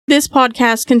This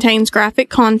podcast contains graphic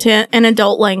content and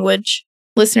adult language.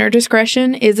 Listener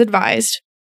discretion is advised.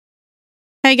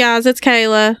 Hey guys, it's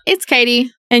Kayla. It's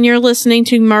Katie. And you're listening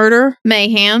to Murder,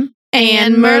 Mayhem,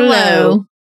 and Merlot.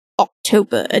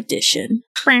 October edition.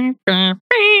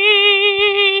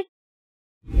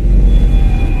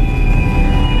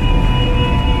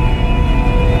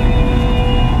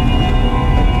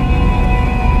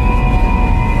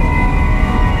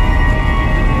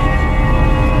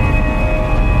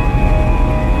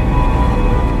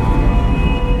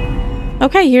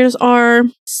 Okay, here's our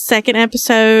second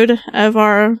episode of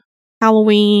our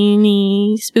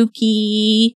Halloween-y,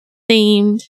 spooky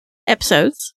themed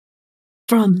episodes.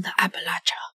 From the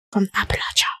Appalachia.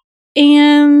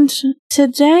 And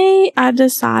today I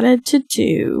decided to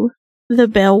do the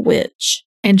Bell Witch.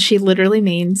 And she literally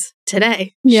means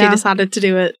today. Yeah. She decided to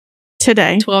do it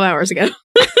Today. 12 hours ago.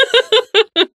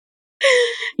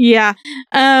 Yeah.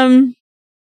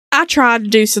 I tried to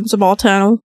do Sensible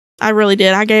Tunnel. I really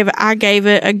did. I gave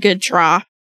it a good try.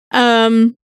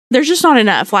 There's just not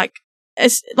enough,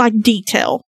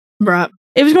 detail. Right.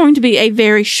 It was going to be a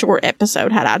very short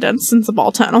episode had I done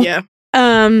Sensible Tunnel. Yeah.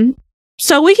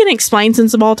 So we can explain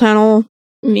Sensible Tunnel,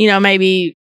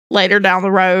 maybe later down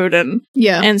the road and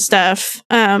stuff.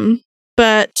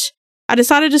 But I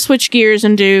decided to switch gears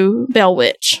and do Bell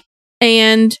Witch.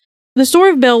 And the story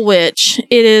of Bell Witch,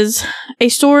 it is a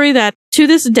story that to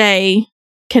this day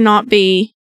cannot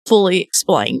be fully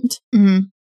explained. Mm-hmm.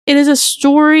 It is a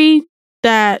story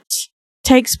that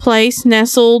takes place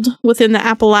nestled within the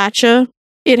Appalachia.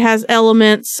 It has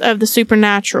elements of the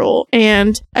supernatural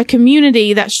and a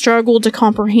community that struggled to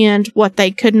comprehend what they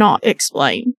could not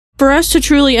explain. For us to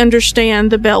truly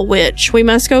understand the Bell Witch, we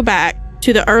must go back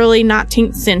to the early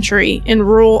 19th century in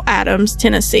rural Adams,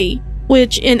 Tennessee,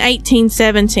 which in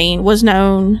 1817 was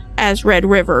known as Red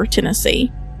River,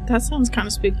 Tennessee. That sounds kind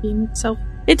of spooky in itself.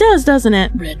 It does, doesn't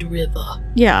it? Red River.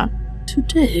 Yeah.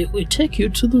 Today we take you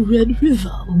to the Red River.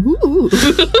 Woo!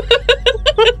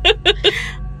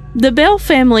 The Bell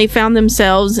family found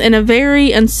themselves in a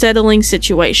very unsettling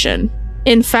situation.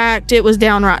 In fact, it was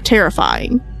downright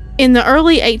terrifying. In the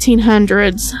early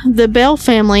 1800s, the Bell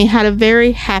family had a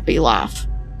very happy life,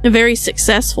 a very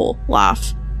successful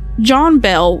life. John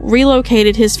Bell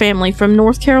relocated his family from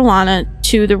North Carolina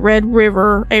to the Red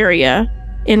River area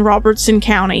in Robertson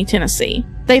County, Tennessee.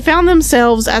 They found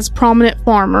themselves as prominent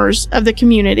farmers of the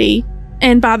community,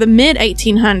 and by the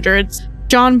mid-1800s,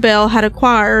 John Bell had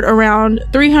acquired around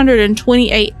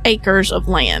 328 acres of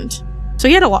land. So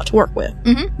he had a lot to work with.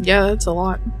 Mm-hmm. Yeah, that's a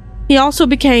lot. He also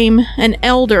became an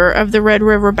elder of the Red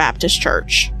River Baptist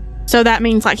Church. So that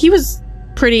means he was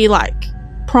pretty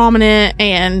prominent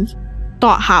and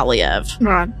thought highly of.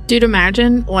 Right. Dude,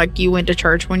 imagine you went to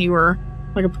church when you were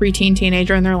a preteen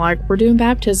teenager and they're like, we're doing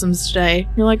baptisms today.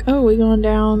 You're like, oh, we going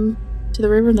down to the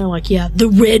river? And they're like, yeah, the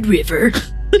Red River.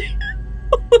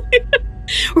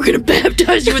 We're gonna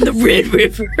baptize you in the Red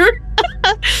River.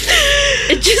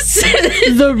 It just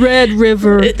said the Red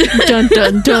River. Dun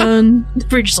dun dun.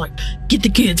 We're just like, get the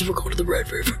kids, we're going to the Red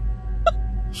River.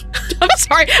 I'm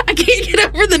sorry, I can't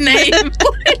get over the name.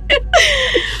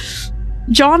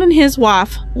 John and his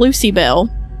wife, Lucy Bell,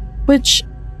 which,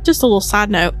 just a little side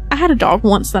note, I had a dog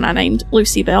once that I named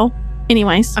Lucy Bell.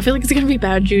 Anyways. I feel like it's gonna be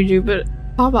bad juju, but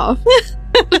pop off.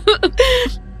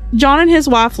 John and his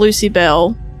wife, Lucy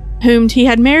Bell, whom he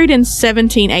had married in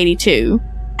 1782,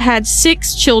 had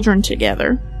 6 children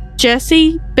together.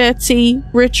 Jesse, Betsy,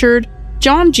 Richard,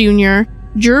 John Jr.,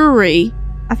 Drury,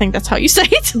 I think that's how you say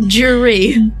it.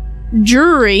 Drury.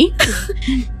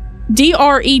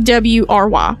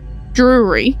 D-R-E-W-R-Y.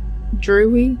 Drury,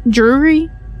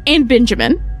 and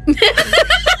Benjamin.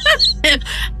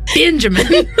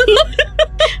 Benjamin.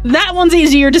 That one's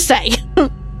easier to say.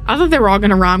 I thought they were all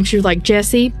going to rhyme. She was like,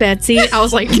 Jesse, Betsy. I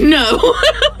was like, no.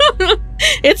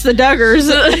 It's the Duggars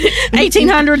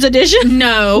 1800s edition.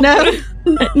 No.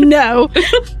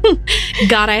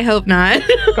 God, I hope not.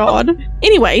 God.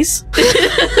 Anyways.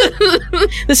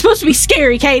 This is supposed to be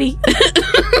scary, Katie.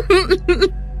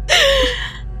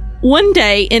 One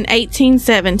day in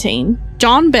 1817,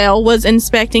 John Bell was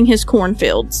inspecting his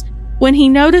cornfields when he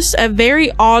noticed a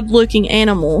very odd-looking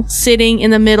animal sitting in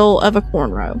the middle of a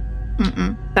corn row.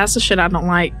 That's the shit I don't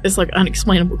like. It's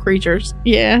unexplainable creatures.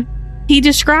 Yeah. He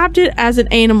described it as an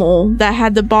animal that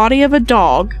had the body of a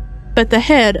dog, but the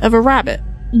head of a rabbit.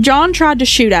 John tried to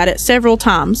shoot at it several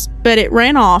times, but it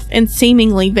ran off and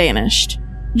seemingly vanished.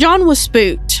 John was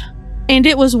spooked, and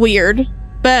it was weird,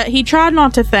 but he tried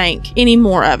not to think any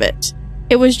more of it.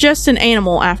 It was just an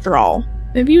animal after all.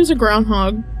 Maybe it was a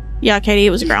groundhog. Yeah, Katie,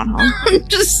 it was a groundhog. I'm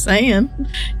just saying.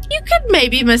 You could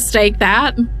maybe mistake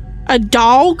that. a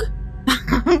dog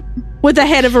with the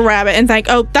head of a rabbit and think,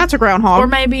 oh, that's a groundhog. Or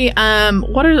maybe,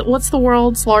 what's the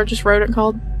world's largest rodent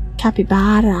called?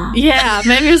 Capybara. Yeah,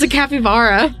 maybe it was a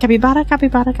capybara. Capybara,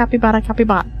 capybara, capybara,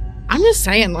 capybara. I'm just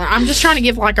saying, I'm just trying to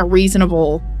give like a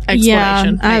reasonable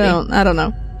explanation. Yeah, I don't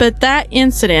know. But that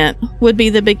incident would be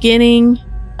the beginning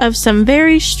of some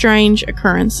very strange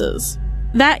occurrences.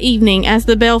 That evening, as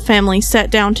the Bell family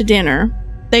sat down to dinner,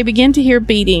 they began to hear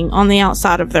beating on the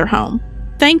outside of their home.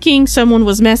 Thinking someone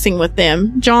was messing with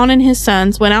them, John and his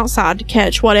sons went outside to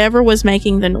catch whatever was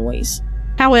making the noise.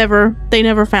 However, they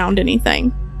never found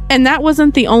anything. And that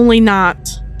wasn't the only night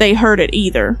they heard it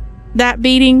either. That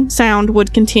beating sound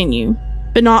would continue.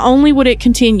 But not only would it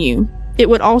continue, it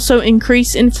would also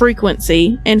increase in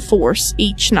frequency and force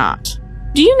each night.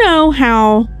 Do you know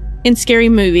how in scary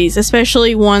movies,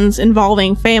 especially ones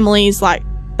involving families that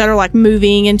are like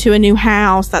moving into a new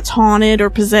house that's haunted or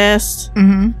possessed,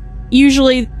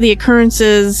 usually the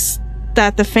occurrences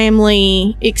that the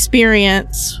family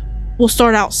experience will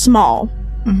start out small.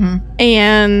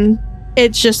 And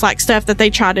it's just like stuff that they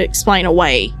try to explain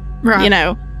away. Right. You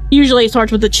know, usually it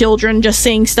starts with the children just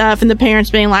seeing stuff and the parents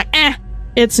being like,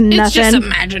 it's nothing. It's just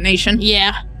imagination.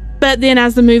 Yeah. But then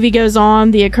as the movie goes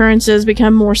on, the occurrences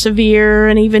become more severe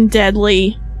and even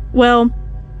deadly. Well,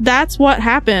 that's what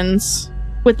happens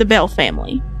with the Bell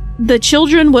family. The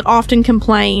children would often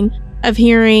complain of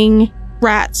hearing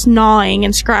rats gnawing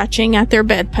and scratching at their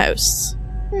bedposts.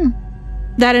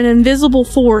 That an invisible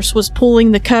force was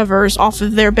pulling the covers off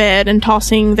of their bed and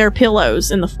tossing their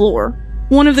pillows in the floor.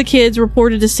 One of the kids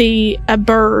reported to see a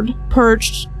bird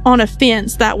perched on a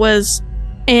fence that was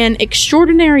an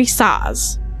extraordinary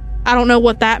size. I don't know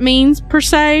what that means per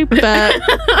se, but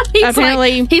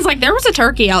apparently... he's like, there was a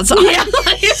turkey outside. Yeah.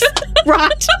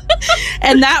 Right.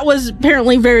 And that was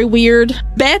apparently very weird.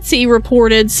 Betsy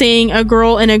reported seeing a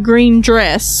girl in a green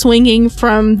dress swinging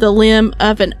from the limb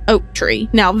of an oak tree.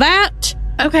 Now that...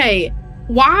 Okay,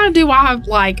 why do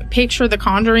I, picture the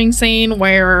Conjuring scene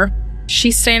where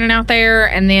she's standing out there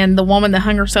and then the woman that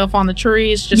hung herself on the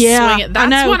tree is just swinging?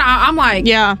 That's what I'm like...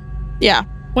 Yeah.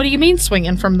 What do you mean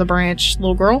swinging from the branch,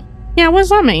 little girl? Yeah, what does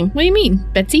that mean? What do you mean,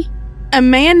 Betsy? A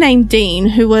man named Dean,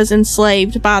 who was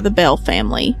enslaved by the Bell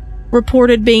family,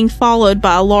 reported being followed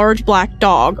by a large black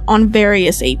dog on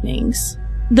various evenings.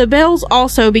 The Bells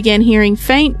also began hearing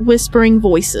faint whispering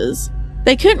voices.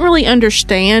 They couldn't really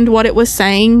understand what it was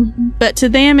saying, but to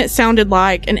them it sounded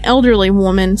like an elderly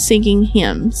woman singing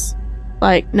hymns.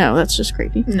 No, that's just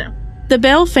creepy. No. The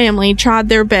Bell family tried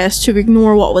their best to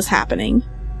ignore what was happening.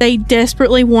 They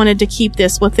desperately wanted to keep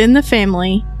this within the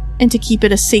family and to keep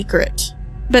it a secret.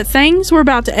 But things were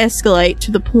about to escalate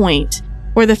to the point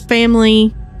where the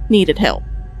family needed help.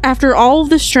 After all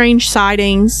of the strange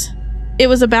sightings, it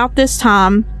was about this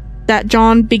time that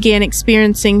John began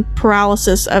experiencing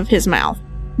paralysis of his mouth.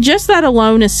 Just that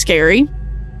alone is scary,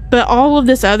 but all of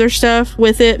this other stuff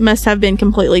with it must have been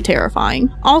completely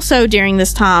terrifying. Also during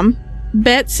this time,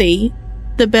 Betsy,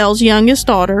 the Bell's youngest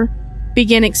daughter,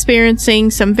 began experiencing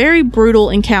some very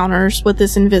brutal encounters with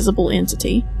this invisible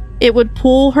entity. It would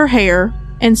pull her hair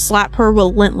and slap her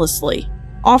relentlessly,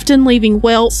 often leaving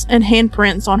welts and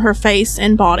handprints on her face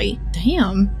and body.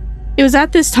 Damn. It was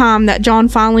at this time that John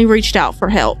finally reached out for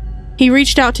help. He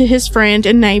reached out to his friend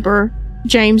and neighbor,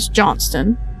 James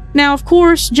Johnston. Now, of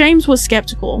course, James was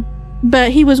skeptical,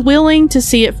 but he was willing to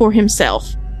see it for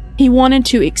himself. He wanted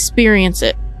to experience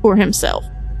it for himself.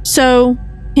 So,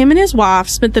 him and his wife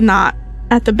spent the night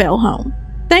at the Bell home.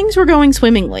 Things were going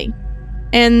swimmingly,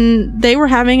 and they were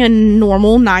having a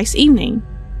normal, nice evening.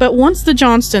 But once the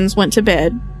Johnstons went to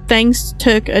bed, things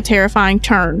took a terrifying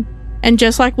turn. And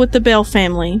just like with the Bell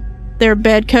family, their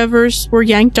bed covers were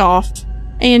yanked off,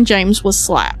 and James was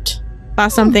slapped by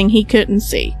something he couldn't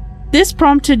see. This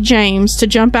prompted James to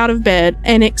jump out of bed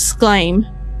and exclaim,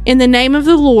 "In the name of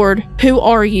the Lord, who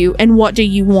are you and what do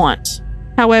you want?"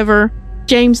 However,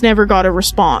 James never got a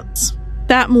response.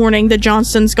 That morning, the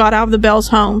Johnstons got out of the Bell's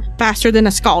home faster than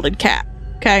a scalded cat.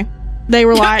 Okay? They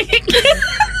were like...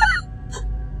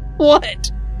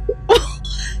 What?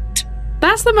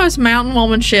 That's the most mountain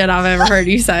woman shit I've ever heard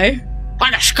you say.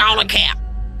 Like a scalded cat.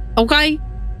 Okay?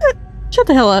 Shut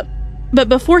the hell up. But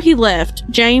before he left,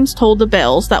 James told the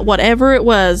Bells that whatever it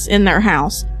was in their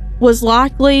house was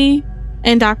likely,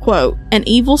 and I quote, an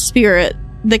evil spirit,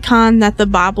 the kind that the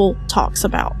Bible talks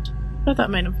about. I bet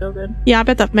that made them feel good. Yeah, I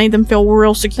bet that made them feel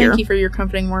real secure. Thank you for your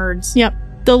comforting words. Yep.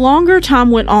 The longer time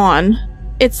went on,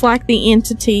 it's like the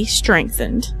entity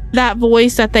strengthened. That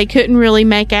voice that they couldn't really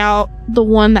make out, the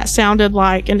one that sounded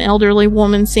like an elderly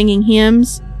woman singing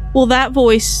hymns, well, that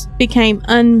voice became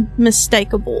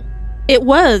unmistakable. It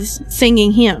was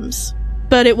singing hymns.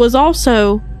 but it was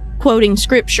also quoting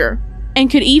scripture and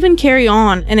could even carry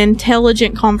on an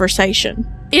intelligent conversation.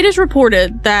 It is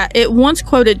reported that it once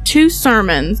quoted 2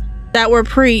 sermons that were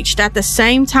preached at the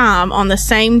same time on the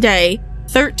same day,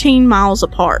 13 miles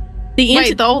apart.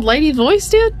 Wait, the old lady's voice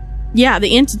did? Yeah,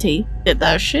 the entity did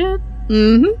that. Oh, shit.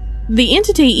 Mm-hmm. The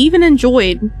entity even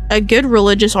enjoyed a good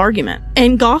religious argument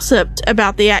and gossiped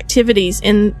about the activities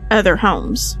in other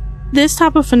homes. This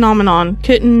type of phenomenon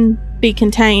couldn't be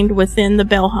contained within the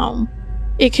Bell home.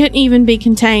 It couldn't even be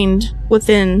contained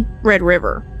within Red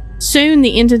River. Soon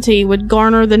the entity would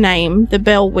garner the name the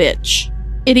Bell Witch.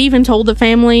 It even told the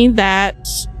family that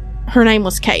her name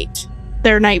was Kate,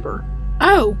 their neighbor.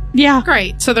 Oh, yeah.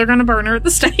 Great. So they're going to burn her at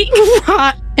the stake.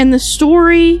 Right. And the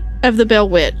story of the Bell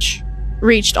Witch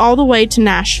reached all the way to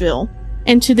Nashville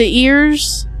and to the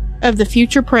ears of the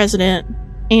future president,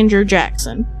 Andrew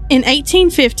Jackson. In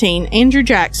 1815, Andrew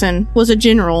Jackson was a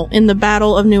general in the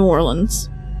Battle of New Orleans.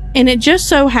 And it just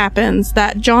so happens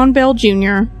that John Bell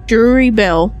Jr., Drury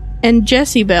Bell, and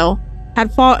Jesse Bell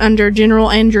had fought under General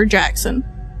Andrew Jackson.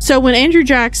 So when Andrew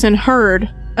Jackson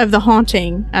heard of the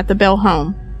haunting at the Bell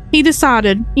home, he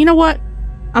decided, you know what?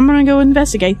 I'm going to go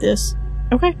investigate this.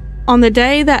 Okay. On the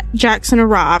day that Jackson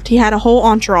arrived, he had a whole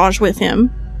entourage with him,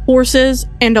 horses,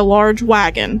 and a large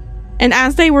wagon. And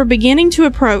as they were beginning to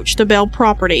approach the Bell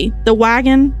property, the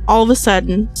wagon all of a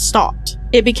sudden stopped.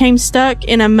 It became stuck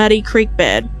in a muddy creek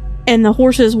bed, and the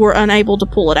horses were unable to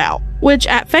pull it out, which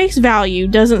at face value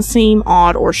doesn't seem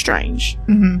odd or strange.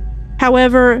 Mm-hmm.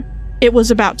 However, it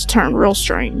was about to turn real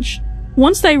strange.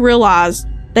 Once they realized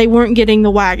they weren't getting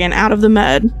the wagon out of the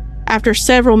mud, after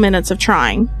several minutes of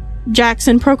trying,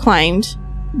 Jackson proclaimed,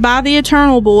 "By the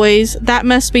eternal, boys, that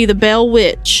must be the Bell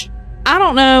Witch." I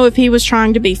don't know if he was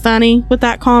trying to be funny with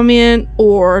that comment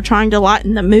or trying to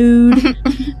lighten the mood,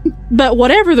 but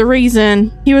whatever the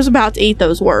reason, he was about to eat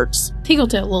those words. He gonna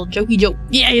tell a little jokey joke.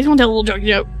 Yeah, he's gonna tell a little jokey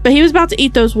joke. But he was about to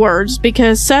eat those words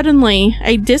because suddenly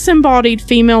a disembodied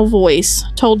female voice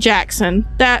told Jackson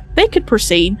that they could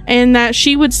proceed and that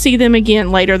she would see them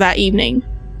again later that evening.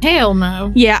 Hell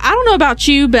no. Yeah, I don't know about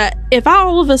you, but if I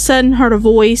all of a sudden heard a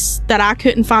voice that I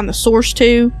couldn't find the source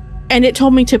to, and it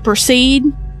told me to proceed,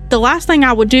 the last thing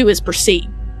I would do is proceed.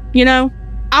 You know?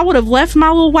 I would have left my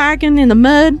little wagon in the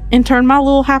mud and turned my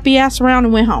little happy ass around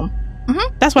and went home.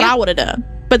 Mm-hmm. That's what I would have done.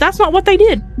 But that's not what they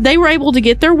did. They were able to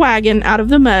get their wagon out of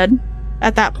the mud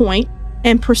at that point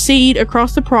and proceed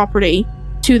across the property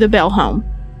to the Bell home.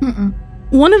 Mm-mm.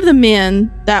 One of the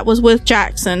men that was with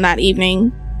Jackson that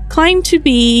evening claimed to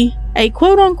be a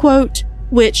quote-unquote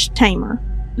witch tamer.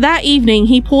 That evening,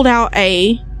 he pulled out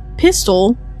a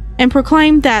pistol and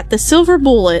proclaimed that the silver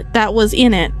bullet that was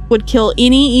in it would kill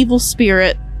any evil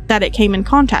spirit that it came in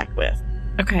contact with.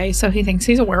 Okay, so he thinks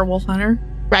he's a werewolf hunter.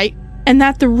 Right? And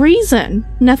that the reason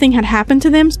nothing had happened to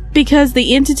them is because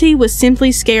the entity was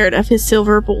simply scared of his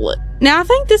silver bullet. Now, I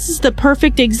think this is the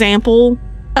perfect example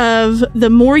of the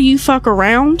more you fuck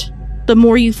around, the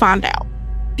more you find out.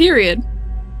 Period.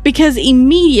 Because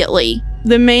immediately,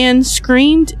 the man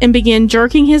screamed and began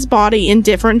jerking his body in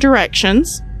different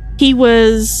directions. He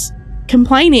was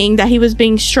complaining that he was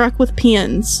being struck with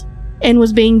pins and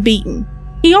was being beaten.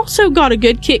 He also got a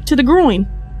good kick to the groin.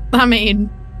 I mean,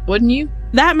 wouldn't you?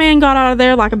 That man got out of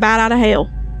there like a bat out of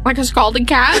hell. Like a scalded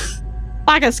cat?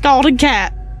 Like a scalded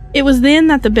cat. It was then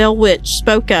that the Bell Witch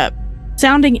spoke up,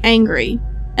 sounding angry,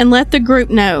 and let the group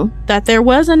know that there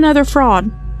was another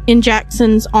fraud in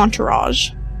Jackson's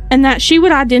entourage, and that she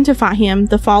would identify him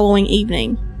the following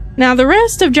evening. Now, the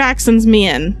rest of Jackson's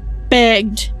men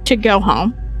begged to go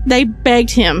home. They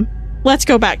begged him, let's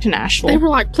go back to Nashville. They were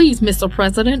like, please, Mr.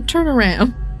 President, turn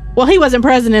around. Well, he wasn't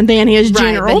president then, he was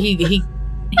general. Right,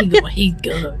 but he's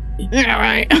good. Yeah,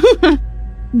 right.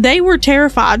 They were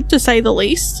terrified, to say the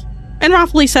least. And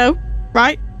rightfully so,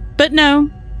 right? But no,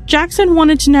 Jackson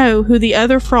wanted to know who the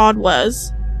other fraud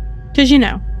was. Because, you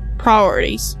know,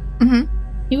 priorities. Mm-hmm.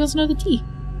 He wants to know the tea.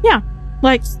 Yeah.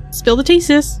 Like, spill the tea,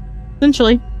 sis.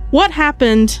 Essentially. What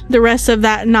happened the rest of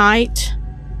that night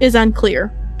is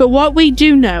unclear. But what we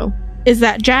do know is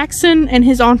that Jackson and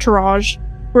his entourage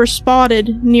were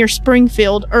spotted near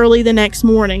Springfield early the next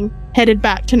morning, headed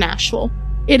back to Nashville.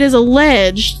 It is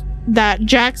alleged that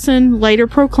Jackson later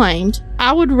proclaimed,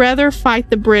 "I would rather fight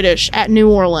the British at New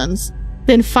Orleans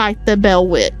than fight the Bell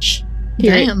Witch."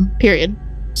 Period. Damn. Period.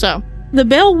 So, the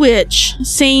Bell Witch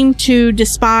seemed to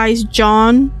despise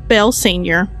John Bell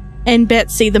Sr. and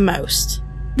Betsy the most.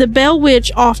 The Bell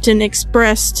Witch often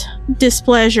expressed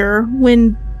displeasure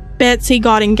when Betsy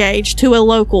got engaged to a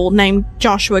local named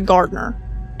Joshua Gardner.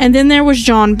 And then there was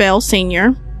John Bell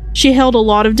Sr. She held a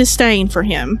lot of disdain for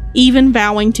him, even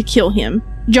vowing to kill him.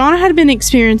 John had been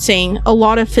experiencing a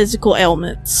lot of physical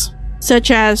ailments,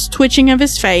 such as twitching of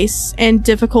his face and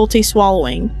difficulty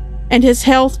swallowing, and his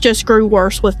health just grew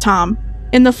worse with time.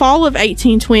 In the fall of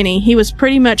 1820, he was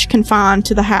pretty much confined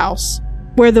to the house,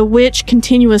 where the witch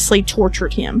continuously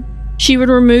tortured him. She would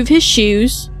remove his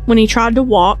shoes when he tried to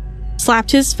walk,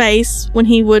 slapped his face when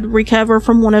he would recover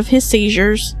from one of his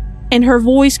seizures, and her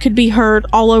voice could be heard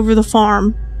all over the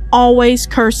farm, always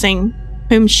cursing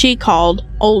whom she called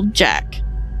Old Jack.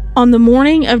 On the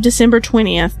morning of December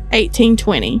 20th,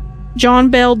 1820, John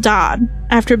Bell died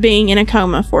after being in a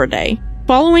coma for a day.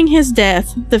 Following his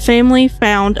death, the family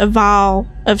found a vial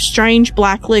of strange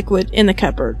black liquid in the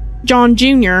cupboard. John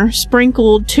Jr.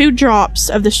 sprinkled 2 drops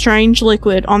of the strange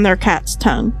liquid on their cat's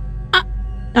tongue.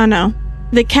 I know.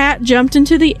 The cat jumped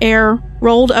into the air,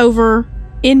 rolled over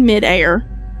in midair,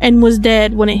 and was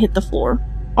dead when it hit the floor.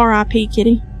 R.I.P.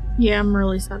 Kitty. Yeah, I'm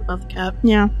really sad about the cat.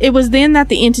 Yeah. It was then that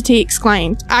the entity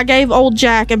exclaimed, "I gave old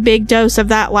Jack a big dose of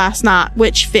that last night,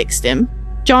 which fixed him."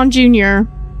 John Jr.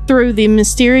 threw the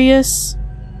mysterious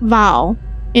vial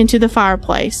into the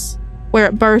fireplace, where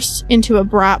it burst into a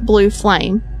bright blue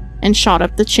flame and shot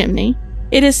up the chimney.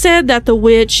 It is said that the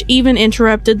witch even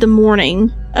interrupted the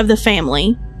mourning of the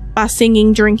family by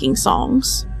singing drinking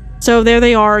songs. So there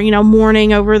they are,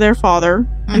 mourning over their father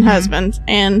and husband,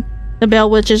 and the Bell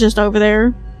Witch is just over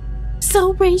there.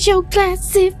 So raise your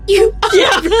glass if you...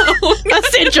 Yeah,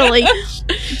 essentially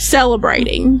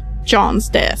celebrating John's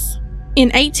death. In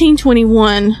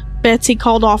 1821, Betsy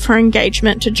called off her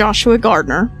engagement to Joshua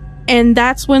Gardner, and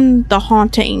that's when the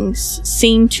hauntings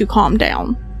seemed to calm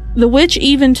down. The witch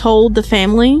even told the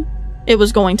family it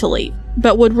was going to leave,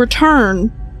 but would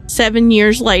return 7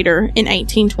 years later in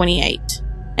 1828.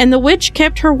 And the witch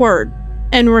kept her word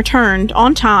and returned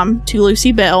on time to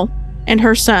Lucy Bell and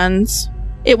her sons.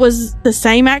 It was the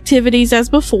same activities as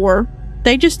before,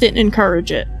 they just didn't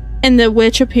encourage it. And the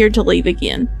witch appeared to leave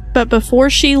again. But before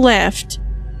she left,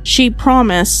 she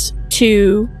promised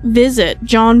to visit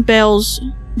John Bell's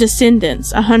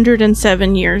descendants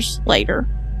 107 years later.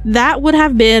 That would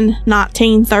have been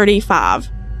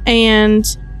 1935. And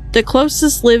the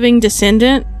closest living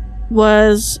descendant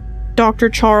was Dr.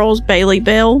 Charles Bailey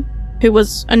Bell, who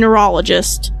was a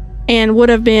neurologist and would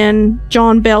have been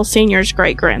John Bell Sr.'s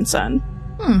great-grandson.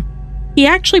 He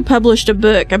actually published a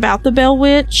book about the Bell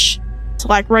Witch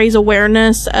to raise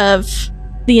awareness of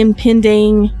the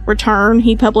impending return.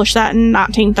 He published that in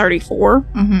 1934.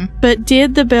 But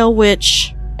did the Bell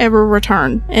Witch ever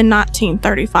return in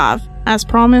 1935 as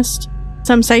promised?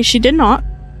 Some say she did not,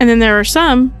 and then there are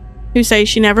some who say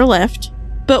she never left.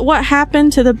 But what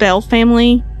happened to the Bell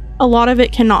family, a lot of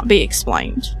it cannot be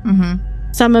explained.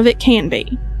 Some of it can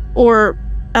be, or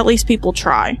at least people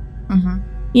try.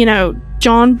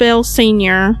 John Bell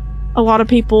Sr., a lot of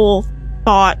people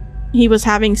thought he was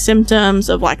having symptoms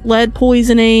of lead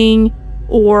poisoning,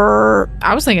 or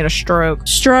I was thinking a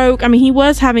stroke. I mean, he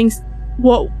was having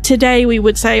what today we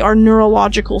would say are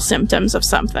neurological symptoms of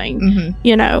something.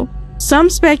 Some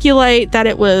speculate that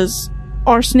it was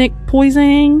arsenic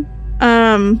poisoning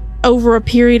over a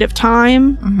period of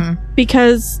time,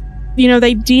 because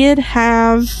they did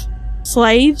have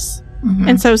slaves,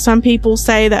 and so some people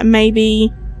say that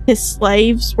maybe his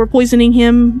slaves were poisoning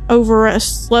him over a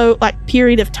slow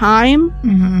period of time.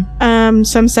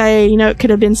 Some say it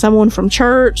could have been someone from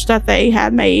church that they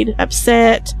had made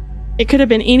upset. It could have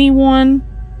been anyone.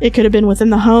 It could have been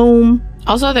within the home.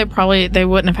 Also, they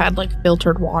wouldn't have had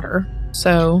filtered water.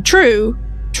 So true,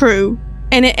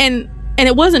 and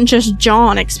it wasn't just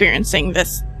John experiencing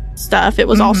this stuff. It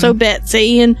was also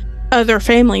Betsy and other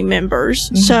family members.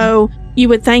 So you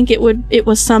would think it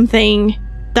was something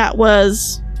that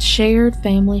was shared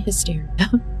family hysteria.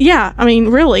 Yeah, I mean,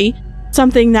 really,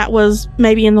 something that was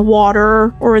maybe in the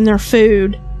water or in their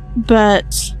food.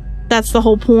 But that's the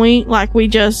whole point. We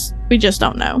just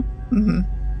don't know.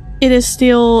 It is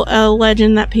still a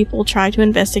legend that people try to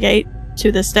investigate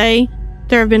to this day.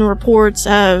 There have been reports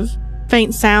of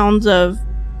faint sounds of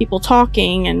people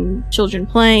talking and children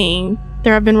playing.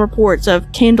 There have been reports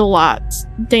of candlelight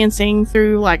dancing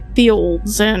through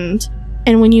fields,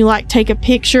 and when you take a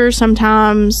picture,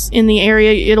 sometimes in the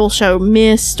area it'll show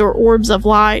mist or orbs of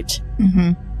light,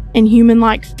 and human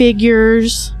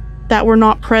figures that were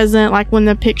not present when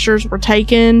the pictures were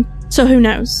taken. So who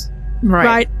knows?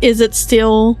 Right? Is it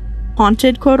still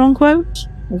haunted, quote unquote?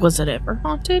 Was it ever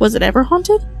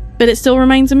haunted? But it still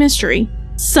remains a mystery.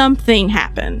 Something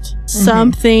happened.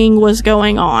 Something was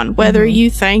going on. Whether you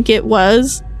think it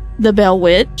was the Bell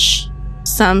Witch,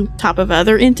 some type of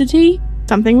other entity,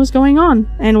 something was going on,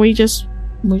 and we just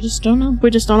don't know.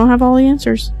 We just don't have all the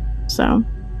answers. So,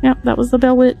 yeah, that was the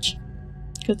Bell Witch.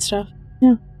 Good stuff.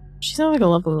 Yeah. She sounded like a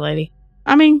lovely lady.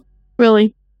 I mean,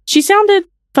 really. She sounded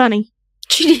funny.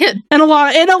 She did. In a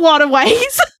lot of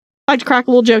ways. I like to crack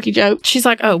a little jokey joke. She's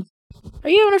like, oh, are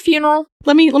you having a funeral?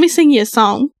 Let me sing you a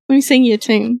song. Let me sing you a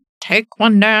tune. Take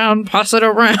one down, pass it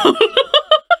around.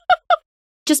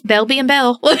 Just Bell being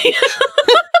Bell.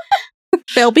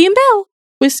 Bell being Bell.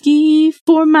 Whiskey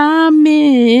for my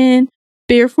men.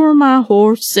 Beer for my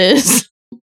horses.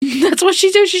 That's what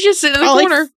she do. She's just sitting in the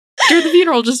corner during the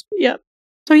funeral. Just Yep.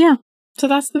 So yeah. So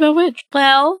that's the Bell Witch.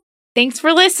 Well, thanks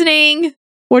for listening.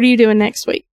 What are you doing next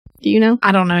week? Do you know?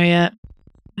 I don't know yet.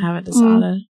 I haven't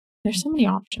decided. There's so many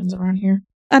options around here.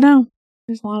 I know.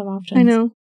 There's a lot of options. I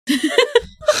know.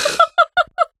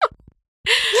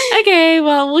 Okay,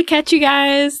 well, we'll catch you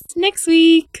guys next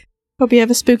week. Hope you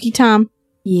have a spooky time.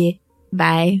 Yeah.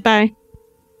 Bye. Bye.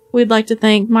 We'd like to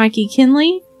thank Mikey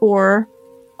Kinley for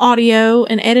audio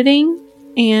and editing,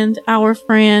 and our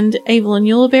friend Evelyn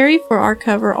Uleberry for our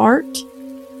cover art.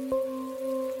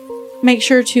 Make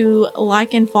sure to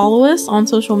like and follow us on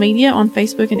social media on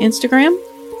Facebook and Instagram.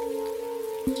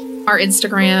 Our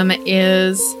Instagram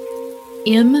is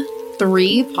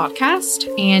M3 Podcast,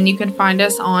 and you can find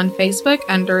us on Facebook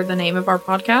under the name of our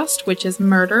podcast, which is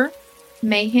Murder,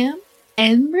 Mayhem,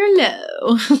 and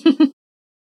Merlot.